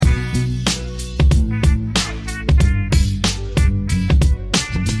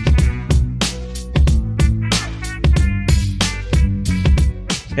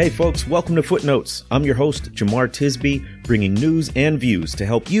Hey folks, welcome to Footnotes. I'm your host, Jamar Tisby, bringing news and views to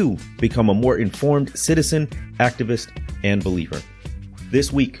help you become a more informed citizen, activist, and believer.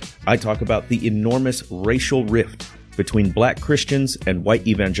 This week, I talk about the enormous racial rift between black Christians and white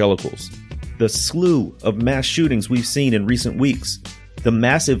evangelicals, the slew of mass shootings we've seen in recent weeks, the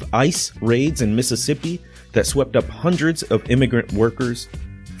massive ICE raids in Mississippi that swept up hundreds of immigrant workers,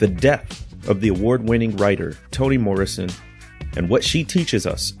 the death of the award-winning writer Toni Morrison, and what she teaches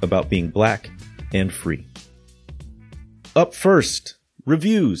us about being black and free. Up first,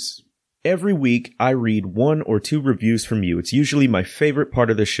 reviews. Every week, I read one or two reviews from you. It's usually my favorite part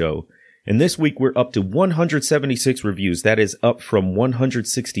of the show. And this week, we're up to 176 reviews. That is up from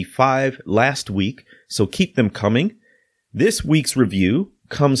 165 last week, so keep them coming. This week's review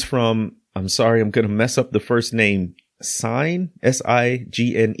comes from, I'm sorry, I'm going to mess up the first name, Sign,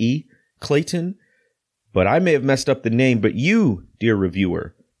 S-I-G-N-E, Clayton. But I may have messed up the name, but you, dear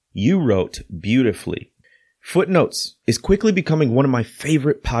reviewer, you wrote beautifully. Footnotes is quickly becoming one of my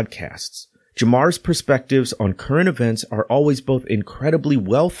favorite podcasts. Jamar's perspectives on current events are always both incredibly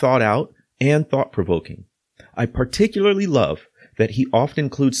well thought out and thought-provoking. I particularly love that he often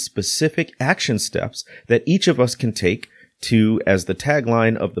includes specific action steps that each of us can take to, as the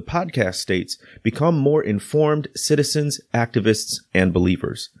tagline of the podcast states, become more informed citizens, activists, and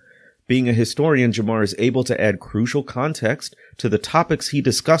believers. Being a historian, Jamar is able to add crucial context to the topics he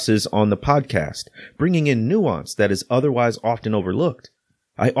discusses on the podcast, bringing in nuance that is otherwise often overlooked.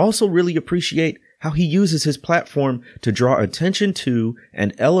 I also really appreciate how he uses his platform to draw attention to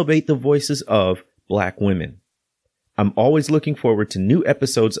and elevate the voices of black women. I'm always looking forward to new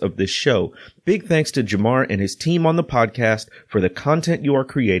episodes of this show. Big thanks to Jamar and his team on the podcast for the content you are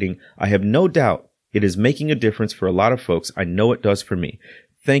creating. I have no doubt it is making a difference for a lot of folks. I know it does for me.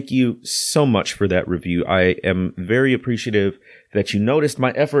 Thank you so much for that review. I am very appreciative that you noticed my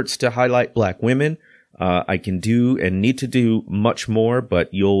efforts to highlight black women. I can do and need to do much more,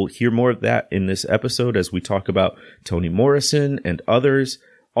 but you'll hear more of that in this episode as we talk about Toni Morrison and others.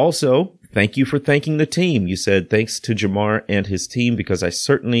 Also, thank you for thanking the team. You said thanks to Jamar and his team because I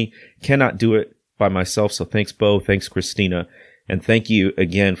certainly cannot do it by myself. So thanks, Bo. Thanks, Christina. And thank you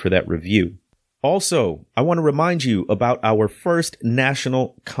again for that review. Also, I want to remind you about our first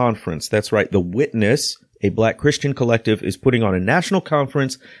national conference. That's right. The Witness, a black Christian collective, is putting on a national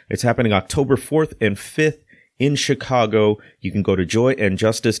conference. It's happening October 4th and 5th in Chicago. You can go to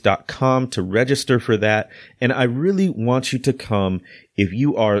joyandjustice.com to register for that. And I really want you to come. If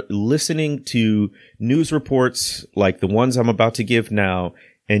you are listening to news reports like the ones I'm about to give now,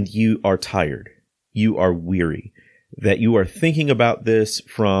 and you are tired, you are weary, that you are thinking about this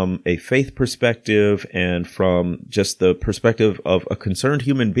from a faith perspective and from just the perspective of a concerned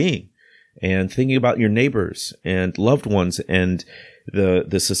human being and thinking about your neighbors and loved ones and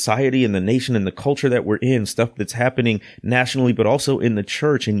the society and the nation and the culture that we're in, stuff that's happening nationally, but also in the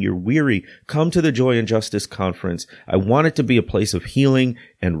church, and you're weary, come to the Joy and Justice Conference. I want it to be a place of healing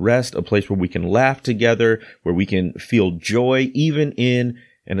and rest, a place where we can laugh together, where we can feel joy even in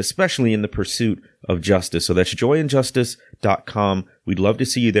and especially in the pursuit of justice. So that's joyandjustice.com. We'd love to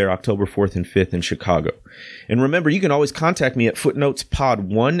see you there October 4th and 5th in Chicago. And remember, you can always contact me at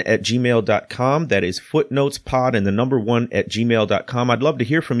footnotespod1@gmail.com. That is footnotespod and the number 1@gmail.com. I'd love to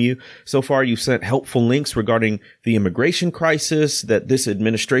hear from you. So far, you've sent helpful links regarding the immigration crisis that this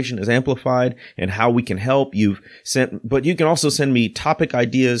administration has amplified and how we can help. But you can also send me topic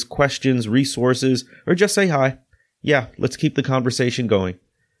ideas, questions, resources, or just say hi. Yeah, let's keep the conversation going.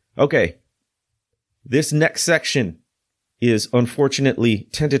 Okay. This next section is unfortunately,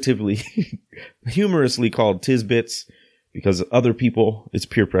 tentatively, humorously called Tisbits because other people, it's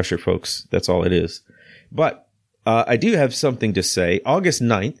peer pressure, folks. That's all it is. But I do have something to say. August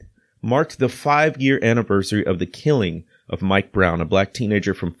 9th marked the 5-year anniversary of the killing of Mike Brown, a black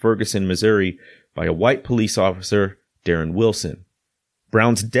teenager from Ferguson, Missouri, by a white police officer, Darren Wilson.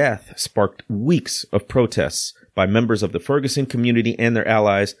 Brown's death sparked weeks of protests by members of the Ferguson community and their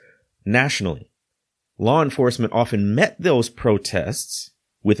allies nationally. Law enforcement often met those protests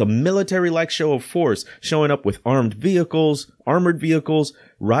with a military-like show of force, showing up with armored vehicles,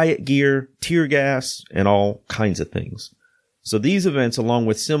 riot gear, tear gas, and all kinds of things. So these events, along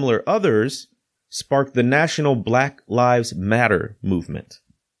with similar others, sparked the national Black Lives Matter movement.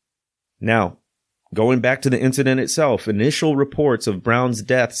 Now, going back to the incident itself, initial reports of Brown's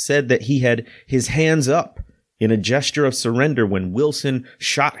death said that he had his hands up in a gesture of surrender when Wilson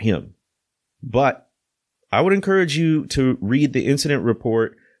shot him. But I would encourage you to read the incident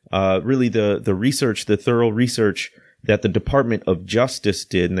report, really the research, the thorough research that the Department of Justice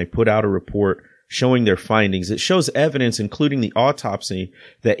did. And they put out a report showing their findings. It shows evidence, including the autopsy,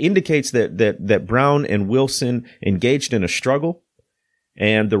 that indicates that Brown and Wilson engaged in a struggle.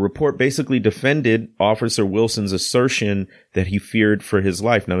 And the report basically defended Officer Wilson's assertion that he feared for his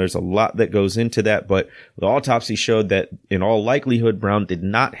life. Now, there's a lot that goes into that, but the autopsy showed that in all likelihood, Brown did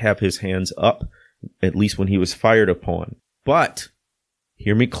not have his hands up, at least when he was fired upon. But,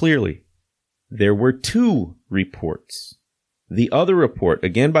 hear me clearly, there were two reports. The other report,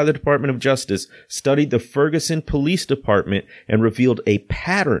 again by the Department of Justice, studied the Ferguson Police Department and revealed a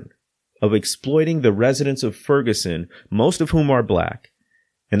pattern of exploiting the residents of Ferguson, most of whom are black.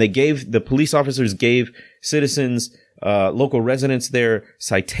 And the police officers gave citizens, local residents there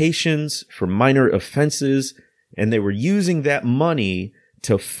citations for minor offenses, and they were using that money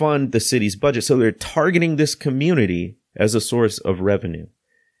to fund the city's budget. So they're targeting this community as a source of revenue.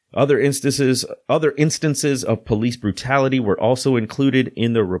 Other instances of police brutality were also included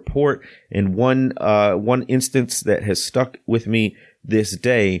in the report. And one instance that has stuck with me this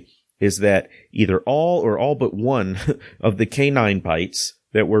day is that either all or all but one of the canine bites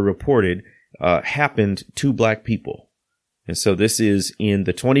that were reported happened to black people. And so this is in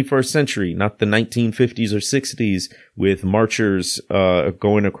the 21st century, not the 1950s or 60s, with marchers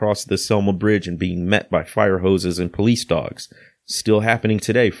going across the Selma Bridge and being met by fire hoses and police dogs. Still happening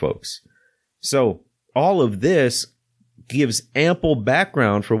today, folks. So all of this gives ample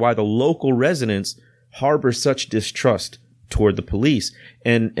background for why the local residents harbor such distrust toward the police.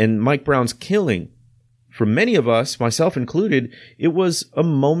 And Mike Brown's killing, for many of us, myself included, it was a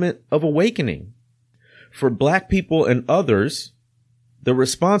moment of awakening. For black people and others, the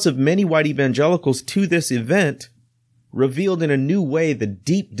response of many white evangelicals to this event revealed in a new way the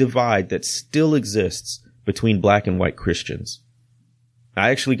deep divide that still exists between black and white Christians. I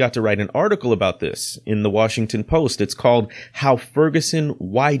actually got to write an article about this in the Washington Post. It's called How Ferguson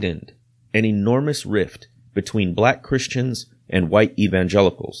Widened an Enormous Rift Between Black Christians and White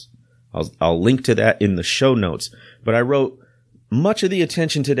Evangelicals. I'll link to that in the show notes. But I wrote, much of the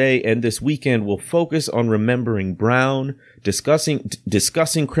attention today and this weekend will focus on remembering Brown, discussing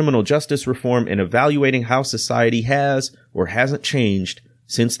criminal justice reform, and evaluating how society has or hasn't changed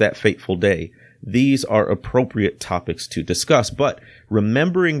since that fateful day. These are appropriate topics to discuss, but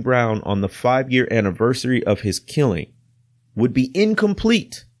remembering Brown on the 5-year anniversary of his killing would be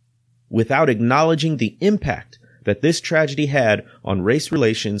incomplete without acknowledging the impact that this tragedy had on race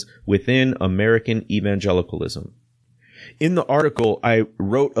relations within American evangelicalism. In the article, I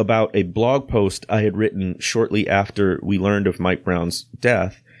wrote about a blog post I had written shortly after we learned of Mike Brown's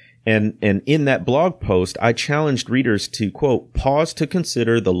death. And in that blog post, I challenged readers to, quote, pause to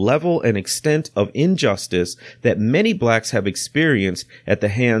consider the level and extent of injustice that many blacks have experienced at the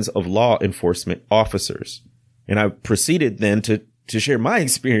hands of law enforcement officers. And I proceeded then to share my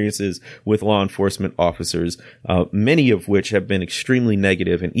experiences with law enforcement officers, many of which have been extremely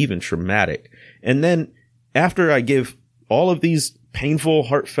negative and even traumatic. And then after I give all of these painful,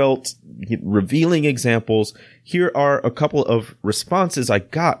 heartfelt, revealing examples, here are a couple of responses I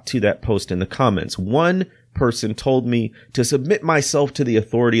got to that post in the comments. One person told me to submit myself to the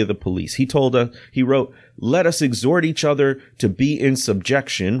authority of the police. He wrote, let us exhort each other to be in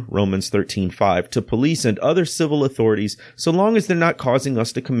subjection, Romans 13:5, to police and other civil authorities, so long as they're not causing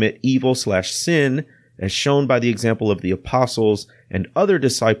us to commit evil/sin, as shown by the example of the apostles and other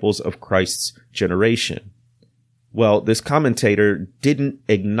disciples of Christ's generation. Well, this commentator didn't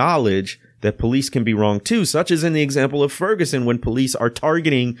acknowledge that police can be wrong too, such as in the example of Ferguson, when police are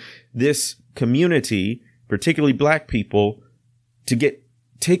targeting this community, particularly black people, to get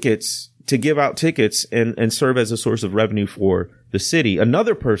tickets, to give out tickets and serve as a source of revenue for the city.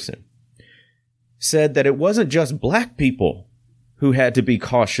 Another person said that it wasn't just black people who had to be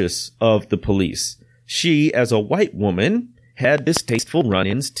cautious of the police. She, as a white woman, had distasteful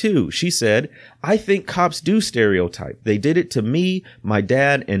run-ins too. She said, I think cops do stereotype. They did it to me, my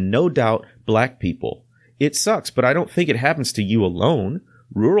dad, and no doubt black people. It sucks, but I don't think it happens to you alone.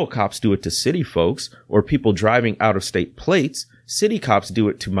 Rural cops do it to city folks or people driving out-of-state plates. City cops do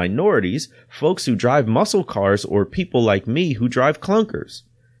it to minorities, folks who drive muscle cars, or people like me who drive clunkers.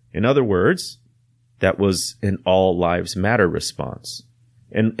 In other words, that was an all lives matter response.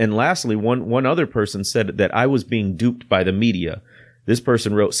 And lastly, one other person said that I was being duped by the media. This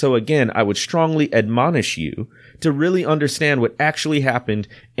person wrote, so again, I would strongly admonish you to really understand what actually happened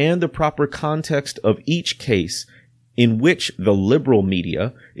and the proper context of each case in which the liberal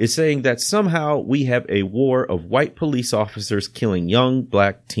media is saying that somehow we have a war of white police officers killing young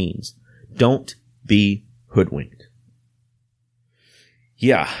black teens. Don't be hoodwinked.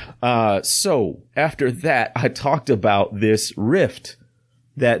 Yeah. So after that, I talked about this rift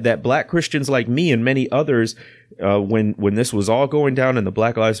that black Christians like me and many others, when this was all going down and the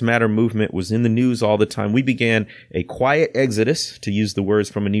Black Lives Matter movement was in the news all the time, we began a quiet exodus, to use the words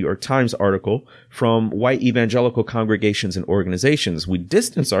from a New York Times article, from white evangelical congregations and organizations. We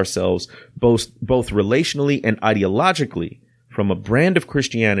distanced ourselves both relationally and ideologically from a brand of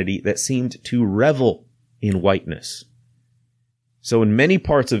Christianity that seemed to revel in whiteness. So in many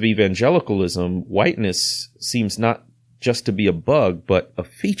parts of evangelicalism, whiteness seems not just to be a bug, but a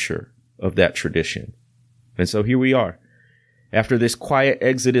feature of that tradition. And so here we are. After this quiet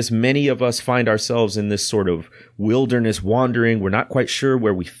exodus, many of us find ourselves in this sort of wilderness wandering. We're not quite sure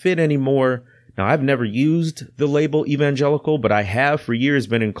where we fit anymore. Now, I've never used the label evangelical, but I have for years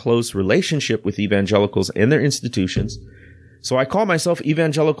been in close relationship with evangelicals and their institutions. So I call myself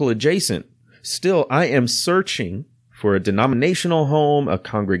evangelical adjacent. Still, I am searching for a denominational home, a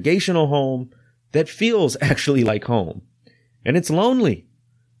congregational home that feels actually like home. And it's lonely.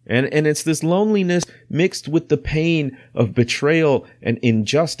 And it's this loneliness mixed with the pain of betrayal and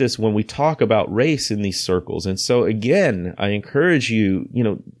injustice when we talk about race in these circles. And so again, I encourage you,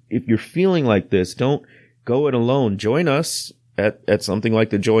 if you're feeling like this, don't go it alone. Join us at something like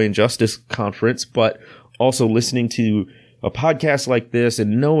the Joy and Justice Conference, but also listening to a podcast like this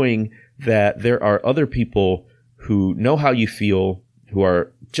and knowing that there are other people who know how you feel, who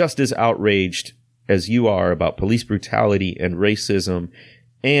are just as outraged as you are about police brutality and racism,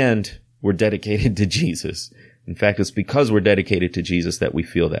 and we're dedicated to Jesus. In fact, it's because we're dedicated to Jesus that we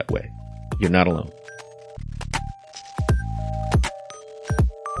feel that way. You're not alone.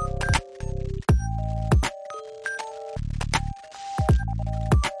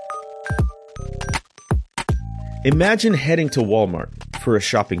 Imagine heading to Walmart for a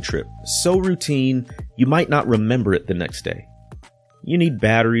shopping trip, so routine you might not remember it the next day. You need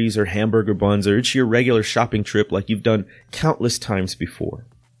batteries or hamburger buns, or it's your regular shopping trip like you've done countless times before.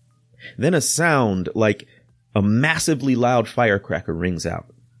 Then a sound like a massively loud firecracker rings out.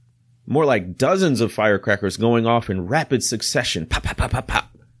 More like dozens of firecrackers going off in rapid succession. Pop, pop, pop, pop,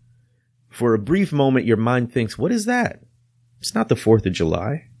 pop. For a brief moment, your mind thinks, what is that? It's not the 4th of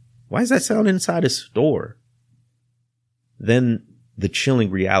July. Why is that sound inside a store? Then the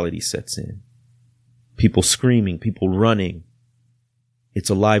chilling reality sets in. People screaming, people running. It's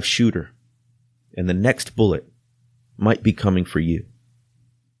a live shooter, and the next bullet might be coming for you.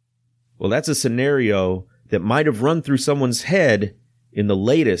 Well, that's a scenario that might have run through someone's head in the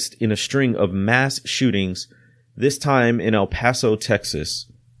latest in a string of mass shootings, this time in El Paso,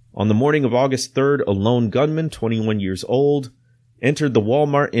 Texas. On the morning of August 3rd, a lone gunman, 21 years old, entered the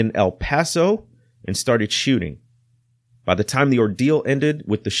Walmart in El Paso and started shooting. By the time the ordeal ended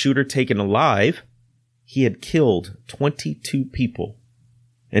with the shooter taken alive, he had killed 22 people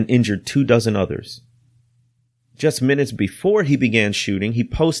and injured 24 others. Just minutes before he began shooting, he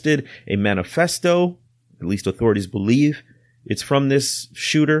posted a manifesto, at least authorities believe it's from this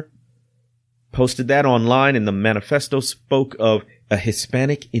shooter, posted that online, and the manifesto spoke of a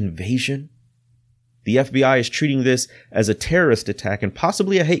Hispanic invasion. The FBI is treating this as a terrorist attack and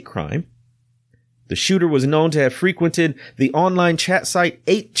possibly a hate crime. The shooter was known to have frequented the online chat site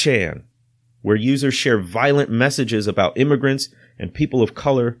 8chan, where users share violent messages about immigrants and people of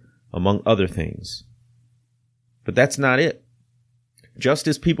color, among other things. But that's not it. Just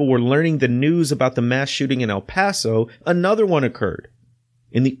as people were learning the news about the mass shooting in El Paso, another one occurred.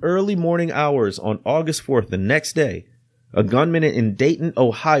 In the early morning hours on August 4th, the next day, a gunman in Dayton,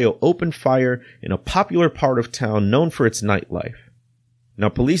 Ohio, opened fire in a popular part of town known for its nightlife. Now,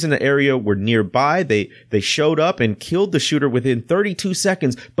 police in the area were nearby. They showed up and killed the shooter within 32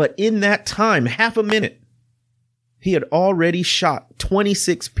 seconds. But in that time, half a minute, he had already shot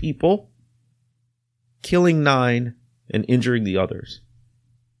 26 people, killing 9 and injuring the others.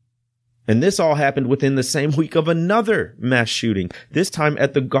 And this all happened within the same week of another mass shooting, this time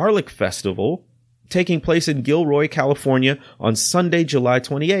at the Garlic Festival, taking place in Gilroy, California on Sunday, July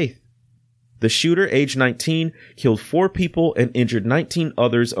 28th. The shooter, age 19, killed 4 people and injured 19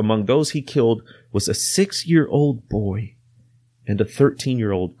 others. Among those he killed was a 6-year-old boy and a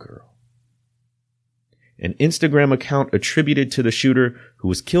 13-year-old girl. An Instagram account attributed to the shooter, who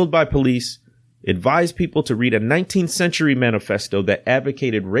was killed by police, advised people to read a 19th century manifesto that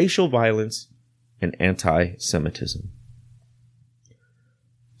advocated racial violence and anti-Semitism.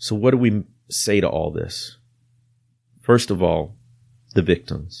 So what do we say to all this? First of all, the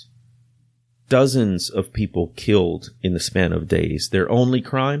victims. Dozens of people killed in the span of days. Their only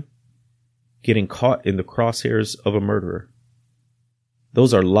crime? Getting caught in the crosshairs of a murderer.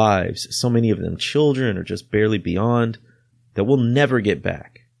 Those are lives, so many of them children or just barely beyond, that we'll never get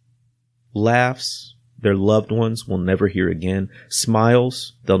back. Laughs, their loved ones will never hear again,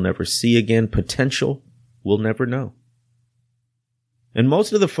 smiles they'll never see again, potential we'll never know. And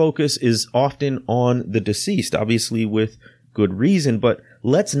most of the focus is often on the deceased, obviously with good reason, but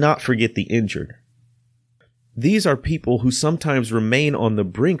let's not forget the injured. These are people who sometimes remain on the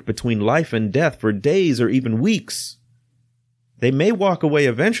brink between life and death for days or even weeks. They may walk away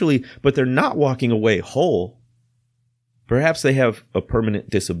eventually, but they're not walking away whole. Perhaps they have a permanent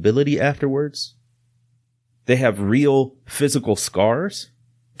disability afterwards. They have real physical scars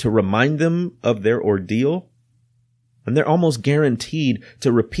to remind them of their ordeal. And they're almost guaranteed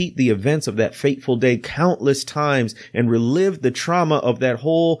to repeat the events of that fateful day countless times and relive the trauma of that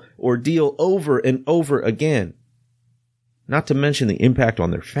whole ordeal over and over again. Not to mention the impact on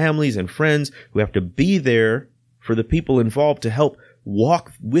their families and friends who have to be there for the people involved to help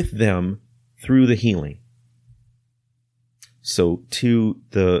walk with them through the healing. So to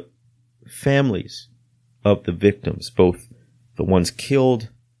the families of the victims, both the ones killed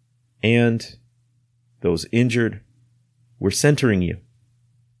and those injured, we're centering you.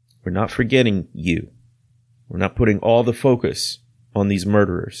 We're not forgetting you. We're not putting all the focus on these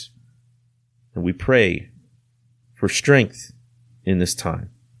murderers. And we pray for strength in this time.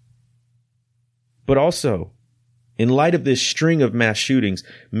 But also, in light of this string of mass shootings,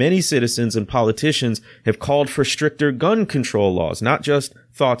 many citizens and politicians have called for stricter gun control laws, not just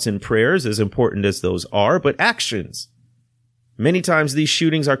thoughts and prayers, as important as those are, but actions. Many times these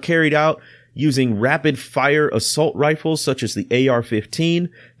shootings are carried out using rapid fire assault rifles such as the AR-15.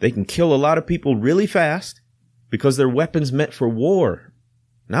 They can kill a lot of people really fast because they're weapons meant for war,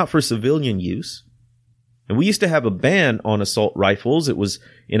 not for civilian use. And we used to have a ban on assault rifles. It was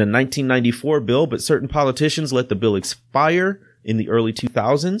in a 1994 bill, but certain politicians let the bill expire in the early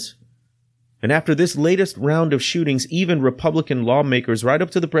 2000s. And after this latest round of shootings, even Republican lawmakers, right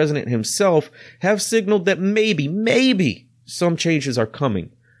up to the president himself, have signaled that maybe some changes are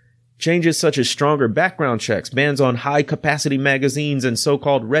coming. Changes such as stronger background checks, bans on high-capacity magazines, and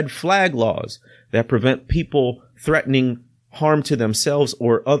so-called red flag laws that prevent people threatening harm to themselves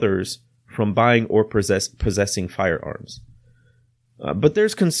or others from buying or possessing firearms. But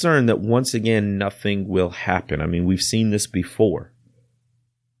there's concern that once again, nothing will happen. I mean, we've seen this before.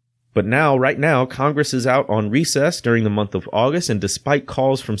 But right now, Congress is out on recess during the month of August, and despite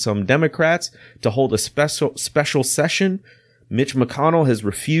calls from some Democrats to hold a special session, Mitch McConnell has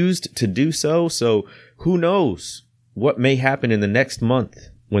refused to do so. So who knows what may happen in the next month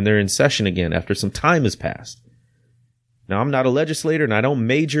when they're in session again after some time has passed. Now, I'm not a legislator and I don't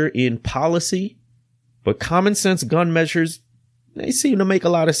major in policy, but common sense gun measures, they seem to make a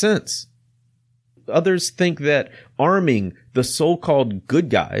lot of sense. Others think that arming the so-called good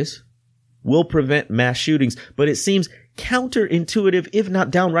guys will prevent mass shootings, but it seems counterintuitive, if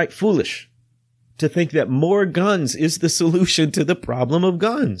not downright foolish, to think that more guns is the solution to the problem of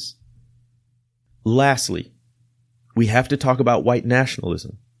guns. Lastly, we have to talk about white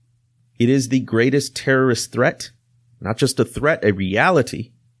nationalism. It is the greatest terrorist threat, not just a threat, a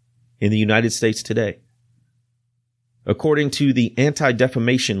reality in the United States today. According to the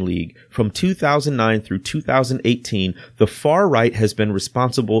Anti-Defamation League, from 2009 through 2018, the far right has been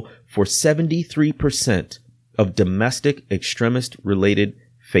responsible for 73% of domestic extremist-related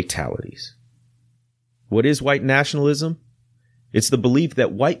fatalities. What is white nationalism? It's the belief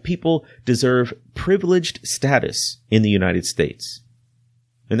that white people deserve privileged status in the United States,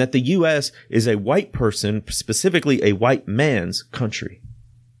 and that the U.S. is a white person, specifically a white man's country.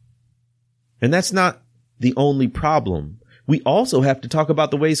 And that's not the only problem. We also have to talk about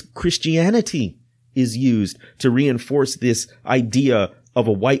the ways Christianity is used to reinforce this idea of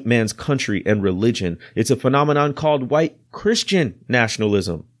a white man's country and religion. It's a phenomenon called white Christian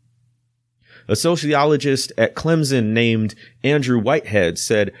nationalism. A sociologist at Clemson named Andrew Whitehead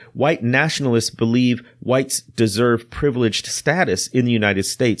said, white nationalists believe whites deserve privileged status in the United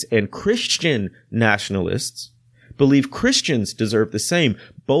States, and Christian nationalists believe Christians deserve the same.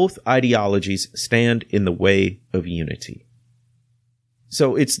 Both ideologies stand in the way of unity.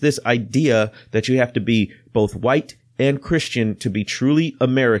 So it's this idea that you have to be both white and Christian to be truly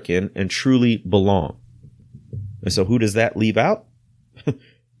American and truly belong. And so who does that leave out?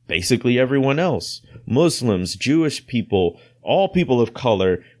 Basically everyone else. Muslims, Jewish people, all people of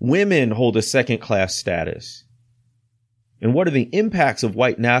color, women hold a second-class status. And what are the impacts of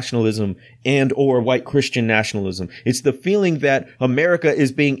white nationalism and or white Christian nationalism? It's the feeling that America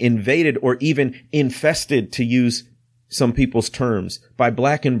is being invaded or even infested, to use some people's terms, by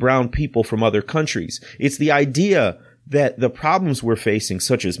black and brown people from other countries. It's the idea that the problems we're facing,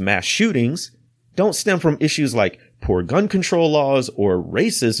 such as mass shootings, don't stem from issues like poor gun control laws or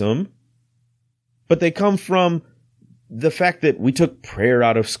racism, but they come from the fact that we took prayer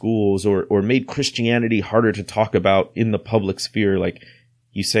out of schools or made Christianity harder to talk about in the public sphere, like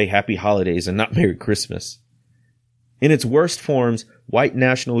you say happy holidays and not Merry Christmas. In its worst forms, white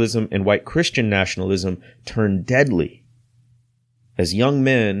nationalism and white Christian nationalism turn deadly as young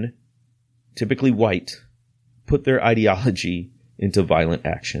men, typically white, put their ideology into violent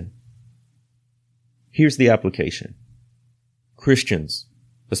action. Here's the application. Christians,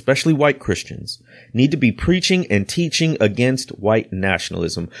 especially white Christians, need to be preaching and teaching against white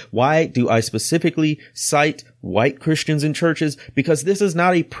nationalism. Why do I specifically cite white Christians in churches? Because this is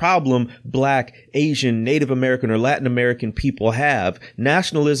not a problem Black, Asian, Native American, or Latin American people have.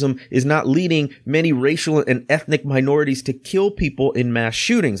 Nationalism is not leading many racial and ethnic minorities to kill people in mass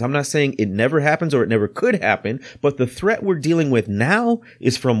shootings. I'm not saying it never happens or it never could happen, but the threat we're dealing with now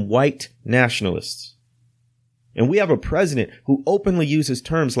is from white nationalists. And we have a president who openly uses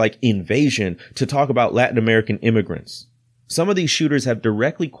terms like invasion to talk about Latin American immigrants. Some of these shooters have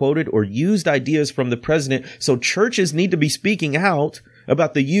directly quoted or used ideas from the president, so churches need to be speaking out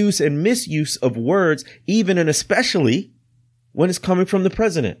about the use and misuse of words, even and especially when it's coming from the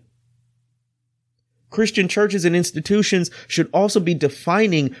president. Christian churches and institutions should also be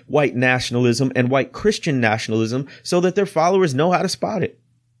defining white nationalism and white Christian nationalism so that their followers know how to spot it.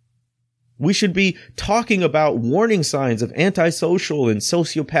 We should be talking about warning signs of antisocial and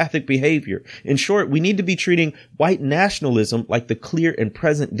sociopathic behavior. In short, we need to be treating white nationalism like the clear and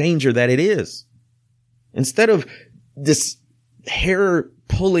present danger that it is. Instead of this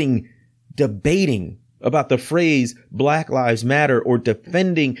hair-pulling debating about the phrase Black Lives Matter or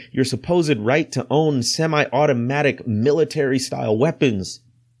defending your supposed right to own semi-automatic military-style weapons,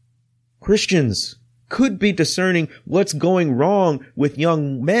 Christians could be discerning what's going wrong with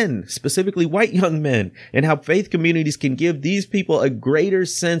young men, specifically white young men, and how faith communities can give these people a greater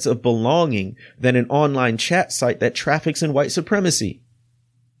sense of belonging than an online chat site that traffics in white supremacy.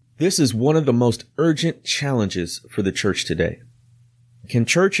 This is one of the most urgent challenges for the church today. Can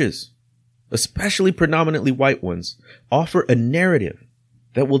churches, especially predominantly white ones, offer a narrative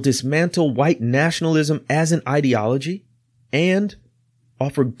that will dismantle white nationalism as an ideology and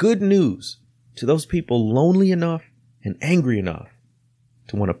offer good news to those people lonely enough and angry enough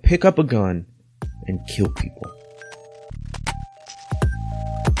to want to pick up a gun and kill people?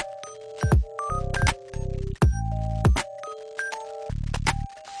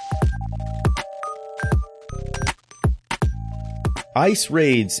 ICE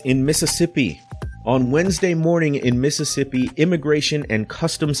raids in Mississippi. On Wednesday morning in Mississippi, Immigration and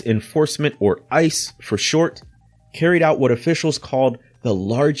Customs Enforcement, or ICE for short, carried out what officials called the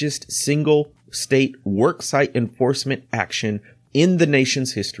largest single state worksite enforcement action in the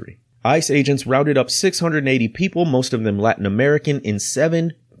nation's history. ICE agents rounded up 680 people, most of them Latin American, in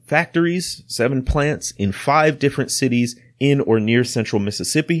 7 factories, 7 plants in 5 different cities in or near central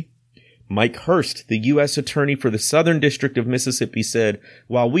Mississippi. Mike Hurst, the U.S. Attorney for the Southern District of Mississippi, said,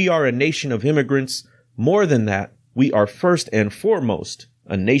 "While we are a nation of immigrants, more than that, we are first and foremost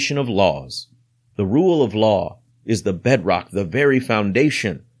a nation of laws. The rule of law is the bedrock, the very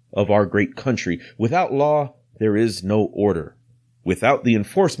foundation of our great country. Without law, there is no order. Without the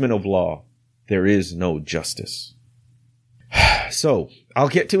enforcement of law, there is no justice." So, I'll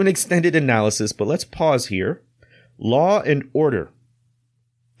get to an extended analysis, but let's pause here. Law and order.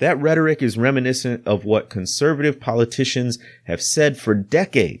 That rhetoric is reminiscent of what conservative politicians have said for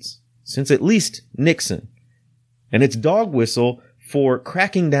decades, since at least Nixon. And it's dog whistle for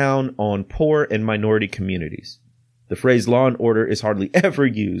cracking down on poor and minority communities. The phrase law and order is hardly ever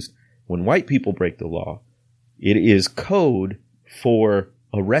used when white people break the law. It is code for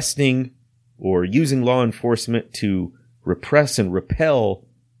arresting or using law enforcement to repress and repel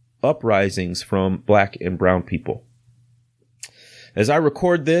uprisings from Black and brown people. As I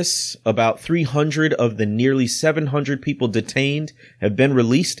record this, about 300 of the nearly 700 people detained have been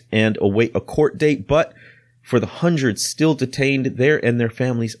released and await a court date, but for the hundreds still detained, they and their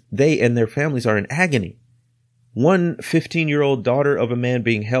families are in agony. One 15-year-old daughter of a man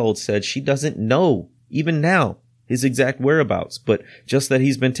being held said she doesn't know, even now, his exact whereabouts, but just that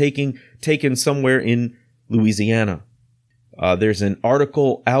he's been taken somewhere in Louisiana. There's an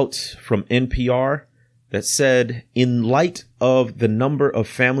article out from NPR that said, in light of the number of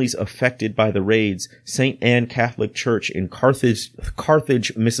families affected by the raids, St. Anne Catholic Church in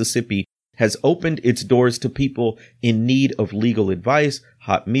Carthage, Mississippi, has opened its doors to people in need of legal advice,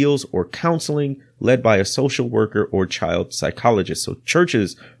 hot meals, or counseling led by a social worker or child psychologist. So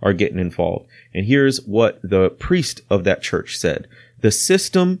churches are getting involved. And here's what the priest of that church said. "The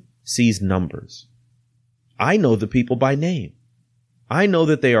system sees numbers. I know the people by name. I know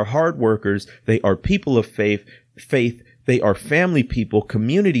that they are hard workers. They are people of faith. They are family people,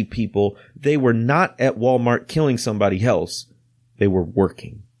 community people. They were not at Walmart killing somebody else. They were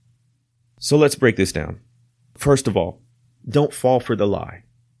working. So let's break this down. First of all, don't fall for the lie.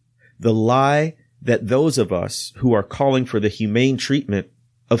 The lie that those of us who are calling for the humane treatment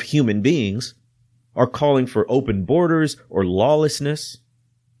of human beings are calling for open borders or lawlessness.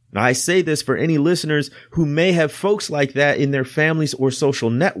 Now, I say this for any listeners who may have folks like that in their families or social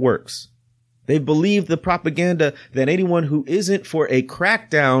networks. They believe the propaganda that anyone who isn't for a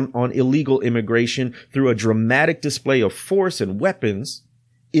crackdown on illegal immigration through a dramatic display of force and weapons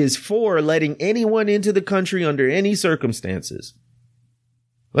is for letting anyone into the country under any circumstances.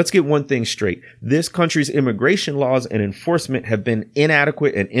 Let's get one thing straight. This country's immigration laws and enforcement have been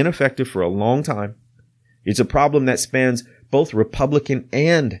inadequate and ineffective for a long time. It's a problem that spans both Republican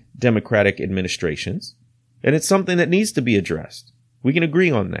and Democratic administrations, and it's something that needs to be addressed. We can agree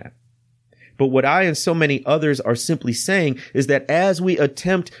on that. But what I and so many others are simply saying is that as we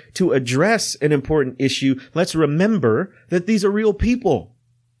attempt to address an important issue, let's remember that these are real people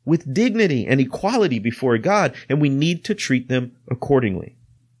with dignity and equality before God, and we need to treat them accordingly.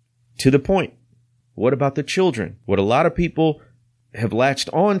 To the point, what about the children? What a lot of people have latched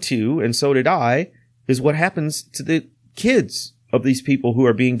on to, and so did I, is what happens to the kids of these people who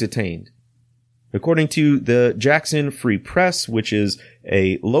are being detained. According to the Jackson Free Press, which is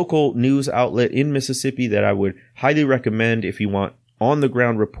a local news outlet in Mississippi that I would highly recommend if you want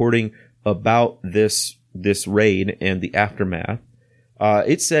on-the-ground reporting about this raid and the aftermath,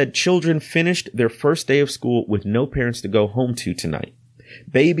 it said children finished their first day of school with no parents to go home to tonight.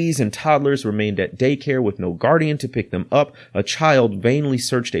 Babies and toddlers remained at daycare with no guardian to pick them up. A child vainly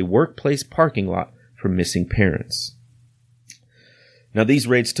searched a workplace parking lot for missing parents. Now, these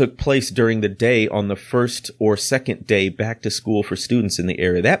raids took place during the day on the first or second day back to school for students in the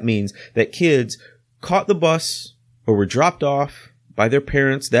area. That means that kids caught the bus or were dropped off by their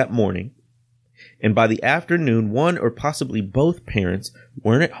parents that morning, and by the afternoon, one or possibly both parents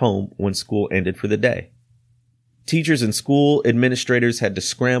weren't at home when school ended for the day. Teachers and school administrators had to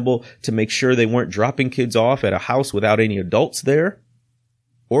scramble to make sure they weren't dropping kids off at a house without any adults there.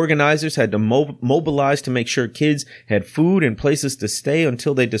 Organizers had to mobilize to make sure kids had food and places to stay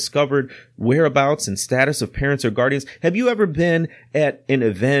until they discovered whereabouts and status of parents or guardians. Have you ever been at an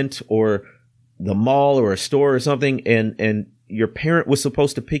event or the mall or a store or something and your parent was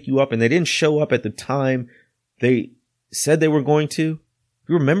supposed to pick you up and they didn't show up at the time they said they were going to?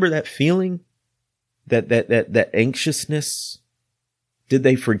 You remember that feeling? That anxiousness? Did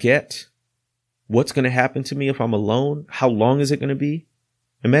they forget? What's going to happen to me if I'm alone? How long is it going to be?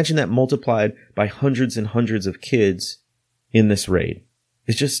 Imagine that multiplied by hundreds and hundreds of kids in this raid.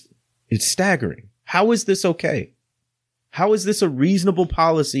 It's staggering. How is this okay? How is this a reasonable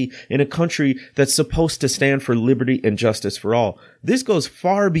policy in a country that's supposed to stand for liberty and justice for all? This goes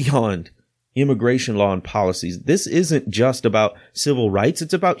far beyond immigration law and policies. This isn't just about civil rights.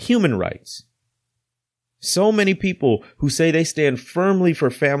 It's about human rights. So many people who say they stand firmly for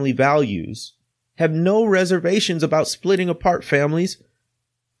family values have no reservations about splitting apart families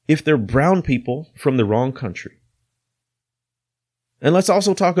if they're brown people from the wrong country. And let's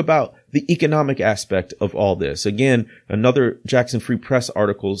also talk about the economic aspect of all this. Again, another Jackson Free Press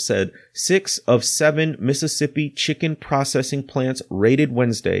article said 6 of 7 Mississippi chicken processing plants raided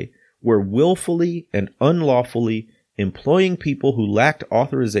Wednesday were willfully and unlawfully employing people who lacked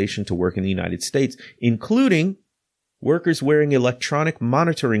authorization to work in the United States, including workers wearing electronic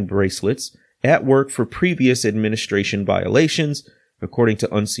monitoring bracelets at work for previous administration violations, according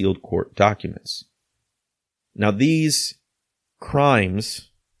to unsealed court documents. Now, these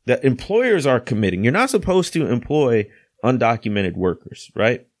crimes that employers are committing, you're not supposed to employ undocumented workers,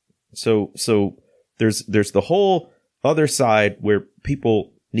 right? So there's the whole other side where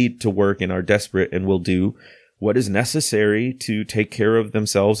people need to work and are desperate and will do what is necessary to take care of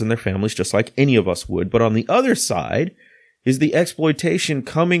themselves and their families, just like any of us would. But on the other side is the exploitation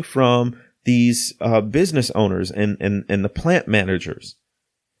coming from these business owners and the plant managers.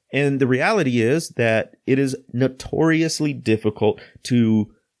 And the reality is that it is notoriously difficult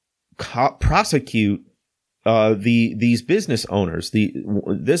to prosecute these business owners.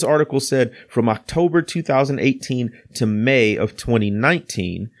 This article said from October 2018 to May of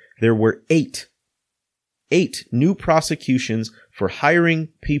 2019, there were eight new prosecutions for hiring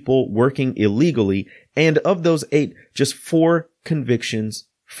people working illegally. And of those 8, just 4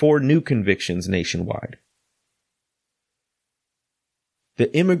 new convictions nationwide.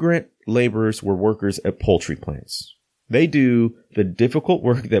 The immigrant laborers were workers at poultry plants. They do the difficult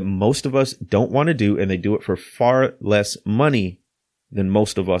work that most of us don't want to do, and they do it for far less money than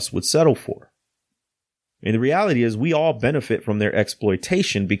most of us would settle for. And the reality is we all benefit from their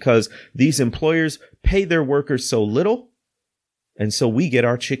exploitation because these employers pay their workers so little, and so we get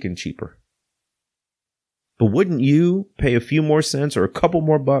our chicken cheaper. But wouldn't you pay a few more cents or a couple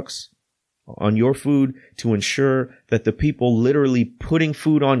more bucks on your food to ensure that the people literally putting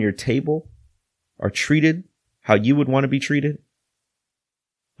food on your table are treated how you would want to be treated?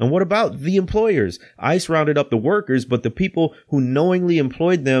 And what about the employers? ICE rounded up the workers, but the people who knowingly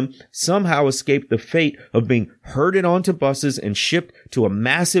employed them somehow escaped the fate of being herded onto buses and shipped to a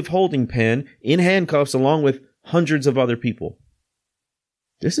massive holding pen in handcuffs along with hundreds of other people.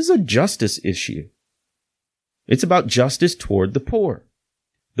 This is a justice issue. It's about justice toward the poor.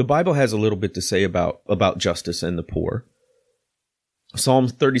 The Bible has a little bit to say about justice and the poor. Psalm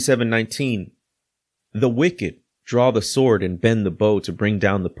 37:19, the wicked draw the sword and bend the bow to bring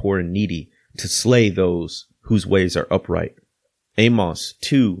down the poor and needy, to slay those whose ways are upright. Amos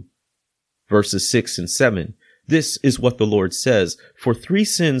 2, verses 6 and 7. This is what the Lord says, for 3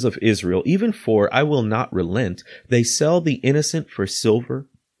 sins of Israel, even 4, I will not relent. They sell the innocent for silver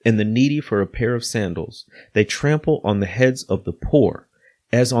and the needy for a pair of sandals. They trample on the heads of the poor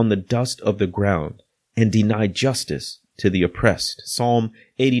as on the dust of the ground and deny justice to the oppressed. Psalm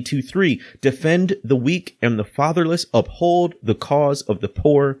 82:3, defend the weak and the fatherless, uphold the cause of the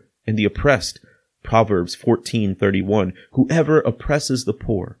poor and the oppressed. Proverbs 14:31, whoever oppresses the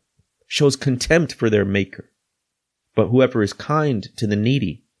poor shows contempt for their maker, but whoever is kind to the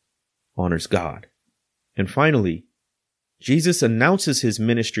needy honors God. And finally, Jesus announces his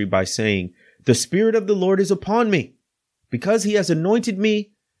ministry by saying, the Spirit of the Lord is upon me, because he has anointed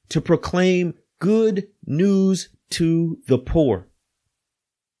me to proclaim good news to the poor.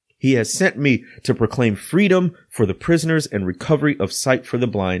 He has sent me to proclaim freedom for the prisoners and recovery of sight for the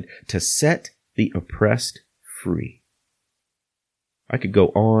blind, to set the oppressed free. I could go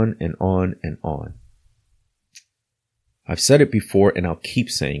on and on and on. I've said it before and I'll keep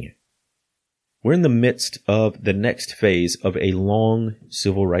saying it. We're in the midst of the next phase of a long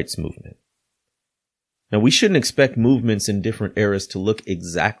civil rights movement. Now, we shouldn't expect movements in different eras to look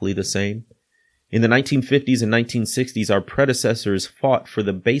exactly the same. In the 1950s and 1960s, our predecessors fought for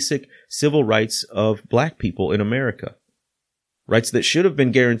the basic civil rights of black people in America. Rights that should have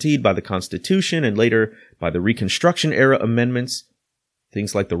been guaranteed by the Constitution and later by the Reconstruction era amendments.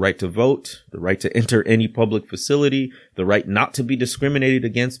 Things like the right to vote, the right to enter any public facility, the right not to be discriminated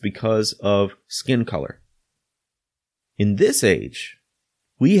against because of skin color. In this age,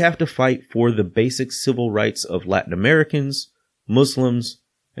 we have to fight for the basic civil rights of Latin Americans, Muslims,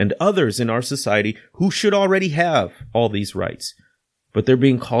 and others in our society who should already have all these rights, but they're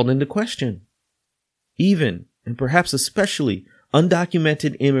being called into question. Even, and perhaps especially,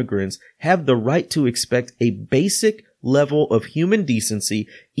 undocumented immigrants have the right to expect a basic level of human decency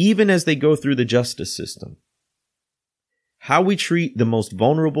even as they go through the justice system. How we treat the most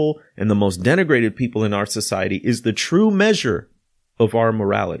vulnerable and the most denigrated people in our society is the true measure of our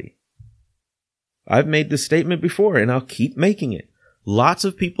morality. I've made this statement before and I'll keep making it. Lots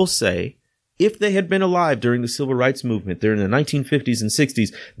of people say if they had been alive during the civil rights movement during the 1950s and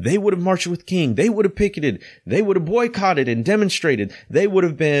 60s, they would have marched with King. They would have picketed. They would have boycotted and demonstrated. They would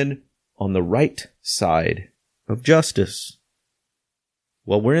have been on the right side of justice.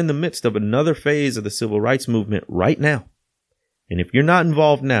 Well, we're in the midst of another phase of the civil rights movement right now. And if you're not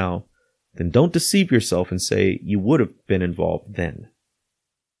involved now, then don't deceive yourself and say you would have been involved then.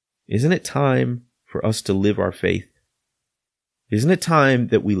 Isn't it time for us to live our faith? Isn't it time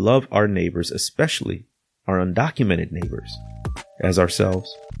that we love our neighbors, especially our undocumented neighbors, as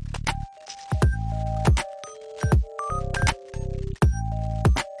ourselves?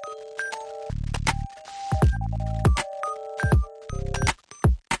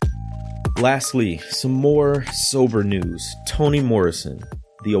 Lastly, some more sober news. Toni Morrison,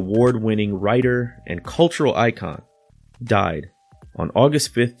 the award-winning writer and cultural icon, died on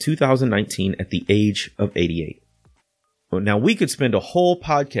August 5th, 2019 at the age of 88. Now, we could spend a whole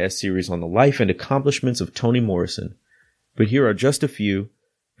podcast series on the life and accomplishments of Toni Morrison, but here are just a few.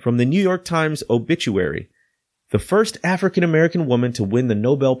 From the New York Times obituary, the first African-American woman to win the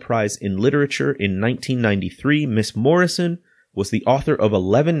Nobel Prize in Literature in 1993, Miss Morrison was the author of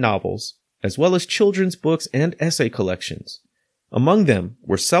 11 novels, as well as children's books and essay collections. Among them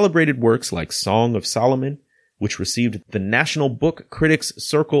were celebrated works like Song of Solomon, which received the National Book Critics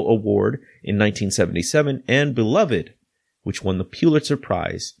Circle Award in 1977, and Beloved, which won the Pulitzer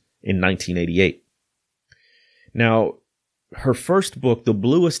Prize in 1988. Now, her first book, The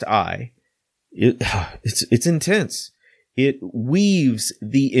Bluest Eye, it's intense. It weaves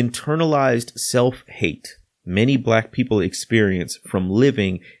the internalized self-hate many black people experience from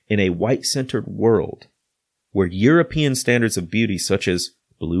living in a white-centered world where European standards of beauty, such as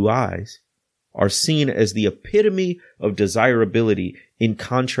blue eyes, are seen as the epitome of desirability in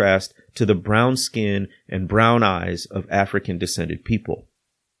contrast to the brown skin and brown eyes of African-descended people.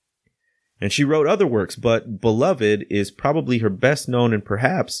 And she wrote other works, but Beloved is probably her best known and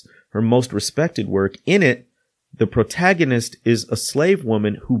perhaps her most respected work. In it, the protagonist is a slave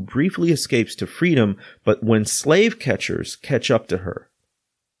woman who briefly escapes to freedom, but when slave catchers catch up to her,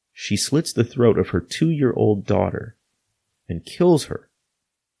 she slits the throat of her 2-year-old daughter and kills her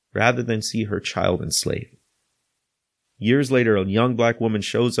rather than see her child enslaved. Years later, a young black woman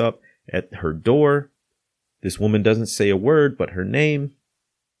shows up at her door. This woman doesn't say a word, but her name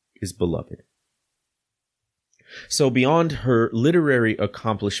is Beloved. So beyond her literary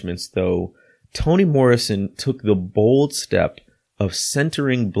accomplishments, though, Toni Morrison took the bold step of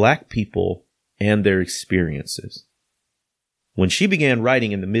centering black people and their experiences. When she began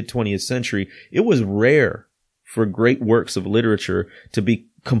writing in the mid-20th century, it was rare for great works of literature to be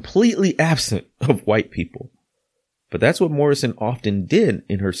completely absent of white people. But that's what Morrison often did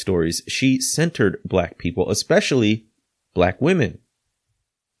in her stories. She centered black people, especially black women.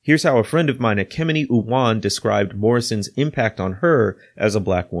 Here's how a friend of mine, Ekemini Uwan, described Morrison's impact on her as a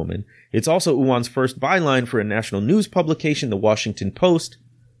black woman. It's also Uwan's first byline for a national news publication, The Washington Post.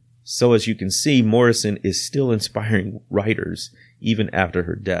 So as you can see, Morrison is still inspiring writers even after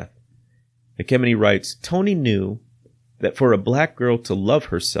her death. Ekemini writes, Toni knew that for a black girl to love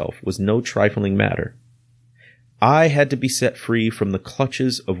herself was no trifling matter. I had to be set free from the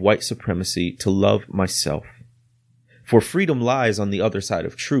clutches of white supremacy to love myself. For freedom lies on the other side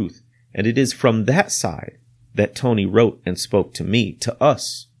of truth, and it is from that side that Toni wrote and spoke to me, to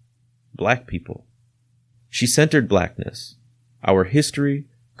us, black people. She centered blackness, our history,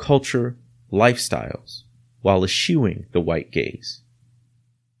 culture, lifestyles, while eschewing the white gaze.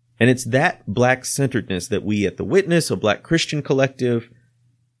 And it's that black-centeredness that we at The Witness, a Black Christian collective,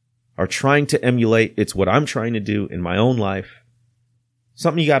 are trying to emulate. It's what I'm trying to do in my own life.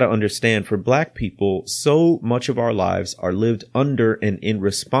 Something you got to understand, for black people, so much of our lives are lived under and in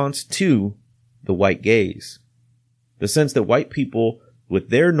response to the white gaze. The sense that white people, with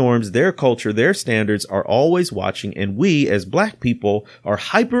their norms, their culture, their standards, are always watching, and we, as black people, are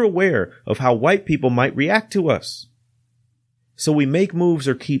hyper aware of how white people might react to us. So we make moves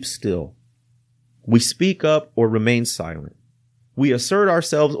or keep still. We speak up or remain silent. We assert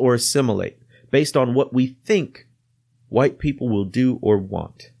ourselves or assimilate based on what we think white people will do or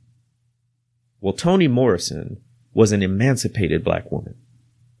want. Well, Toni Morrison was an emancipated black woman.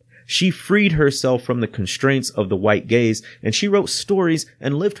 She freed herself from the constraints of the white gaze, and she wrote stories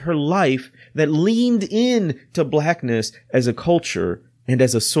and lived her life that leaned in to blackness as a culture and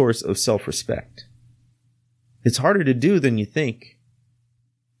as a source of self-respect. It's harder to do than you think.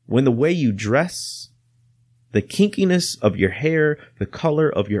 When the way you dress, the kinkiness of your hair, the color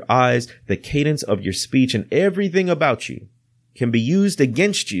of your eyes, the cadence of your speech, and everything about you can be used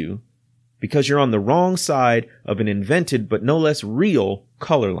against you because you're on the wrong side of an invented but no less real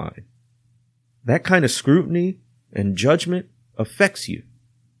color line. That kind of scrutiny and judgment affects you,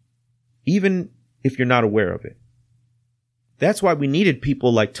 even if you're not aware of it. That's why we needed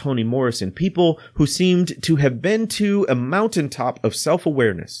people like Toni Morrison, people who seemed to have been to a mountaintop of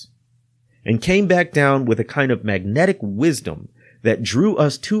self-awareness and came back down with a kind of magnetic wisdom that drew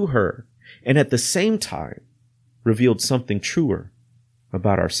us to her and at the same time revealed something truer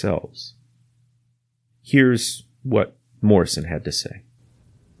about ourselves. Here's what Morrison had to say.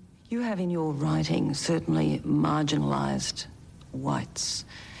 You have in your writing certainly marginalized whites.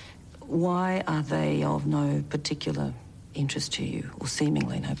 Why are they of no particular interest to you, or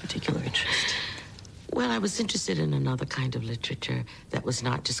seemingly no particular interest? Well, I was interested in another kind of literature that was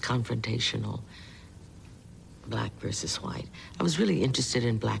not just confrontational, black versus white. I was really interested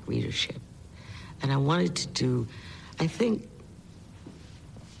in black readership. And I wanted to do, I think,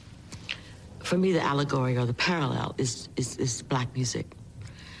 for me, the allegory or the parallel is black music,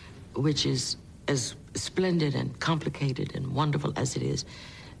 which is as splendid and complicated and wonderful as it is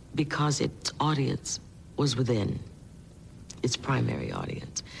because its audience was within its primary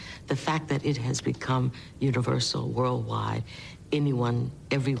audience. The fact that it has become universal, worldwide, anyone,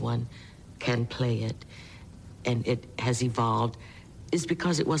 everyone can play it, and it has evolved, is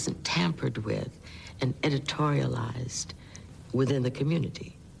because it wasn't tampered with and editorialized within the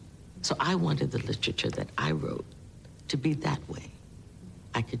community. So I wanted the literature that I wrote to be that way.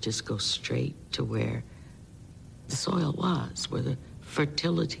 I could just go straight to where the soil was, where the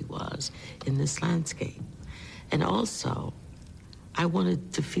fertility was in this landscape. And also, I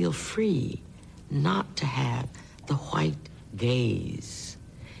wanted to feel free not to have the white gaze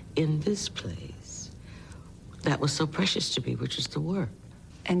in this place that was so precious to me, which is the work.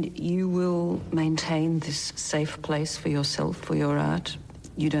 And you will maintain this safe place for yourself, for your art?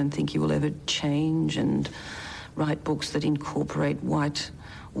 You don't think you will ever change and write books that incorporate white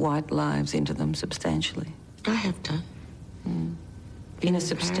lives into them substantially? I have done. In a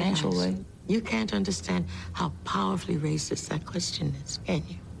substantial way? You can't understand how powerfully racist that question is, can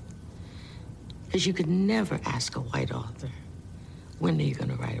you? Because you could never ask a white author, when are you going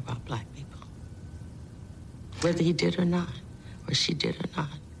to write about black people? Whether he did or not, or she did or not.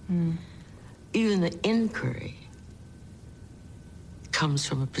 Even the inquiry comes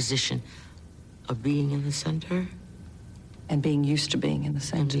from a position of being in the center. And being used to being in the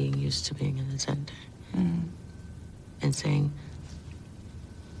center. And being used to being in the center. And saying,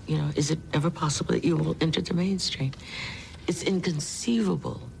 you know, is it ever possible that you will enter the mainstream? It's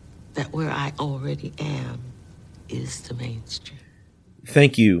inconceivable that where I already am is the mainstream.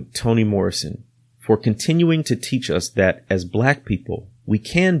 Thank you, Toni Morrison, for continuing to teach us that as black people, we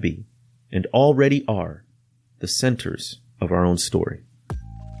can be, and already are, the centers of our own story.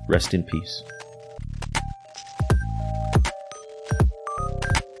 Rest in peace.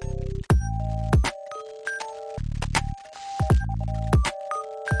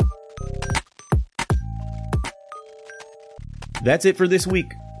 That's it for this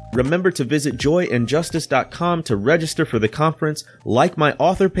week. Remember to visit joyandjustice.com to register for the conference, like my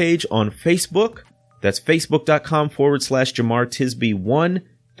author page on Facebook. That's facebook.com/Jamar Tisby 1,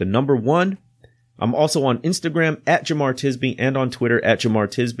 the number 1. I'm also on Instagram at Jamar Tisby and on Twitter at Jamar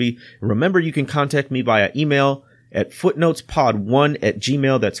Tisby. Remember, you can contact me via email at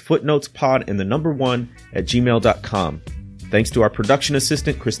footnotespod1@gmail. That's footnotespod and the number 1 at gmail.com. Thanks to our production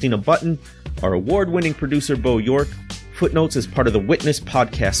assistant, Christina Button, our award-winning producer, Bo York. Footnotes is part of the Witness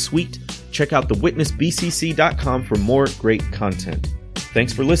podcast suite. Check out thewitnessbcc.com for more great content.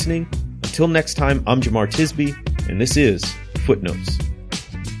 Thanks for listening. Until next time, I'm Jamar Tisby, and this is Footnotes.